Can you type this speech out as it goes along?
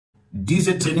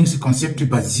Diese Trainingskonzepte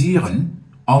basieren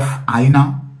auf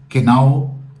einer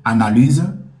genauen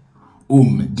Analyse,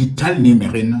 um die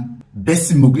Teilnehmerinnen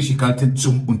bestmögliche Möglichkeiten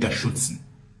zu unterstützen.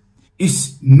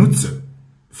 Ich nutze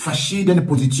verschiedene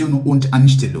Positionen und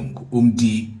Einstellungen, um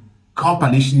die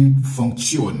körperlichen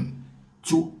Funktionen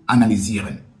zu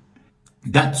analysieren.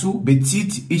 Dazu beziehe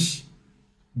ich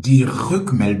die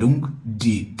Rückmeldung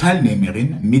der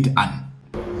Teilnehmerin mit an.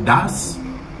 Das,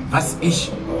 was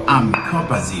ich am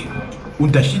Körper sehe,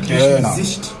 unterschiedliche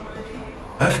Sicht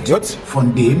öfter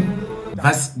von dem,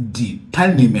 was die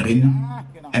Teilnehmerinnen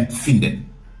empfinden.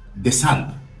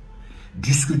 Deshalb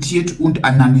diskutiert und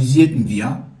analysierten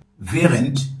wir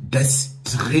während des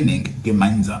Trainings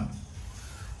gemeinsam.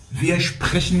 Wir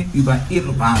sprechen über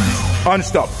ihre Wahrnehmung.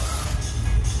 Stopp.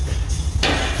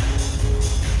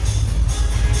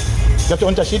 Habt ihr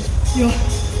Unterschied? Ja.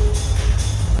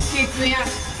 Geht mehr.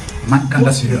 Man kann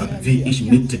das hören, wie ich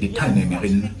mit den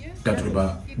Teilnehmerinnen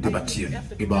darüber debattiere,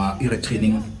 über ihre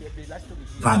Training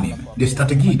wahrnehmen. Die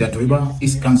Strategie darüber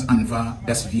ist ganz einfach,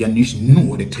 dass wir nicht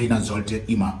nur, der Trainer sollte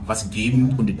immer was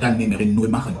geben und die Teilnehmerin nur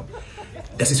machen.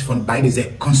 Das ist von beiden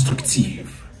sehr konstruktiv.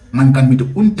 Man kann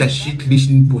mit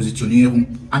unterschiedlichen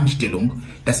Positionierungen, Einstellungen,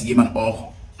 dass jemand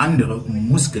auch andere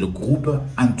Muskelgruppen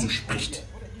anzuspricht,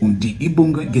 um die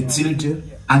Übung gezielt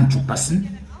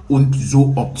anzupassen und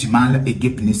so optimale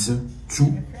Ergebnisse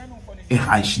zu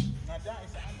erreichen.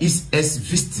 Ist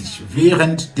es wichtig,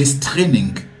 während des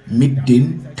Trainings mit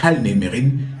den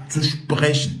Teilnehmerinnen zu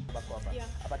sprechen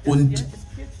und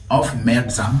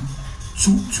aufmerksam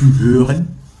zuzuhören,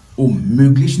 um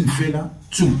möglichen Fehler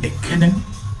zu erkennen.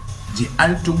 Die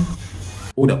Haltung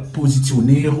oder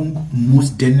Positionierung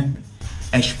muss den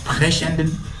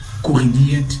entsprechenden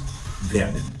korrigiert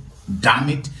werden,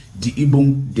 damit die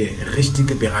Übung der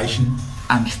richtigen Bereiche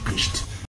anspricht.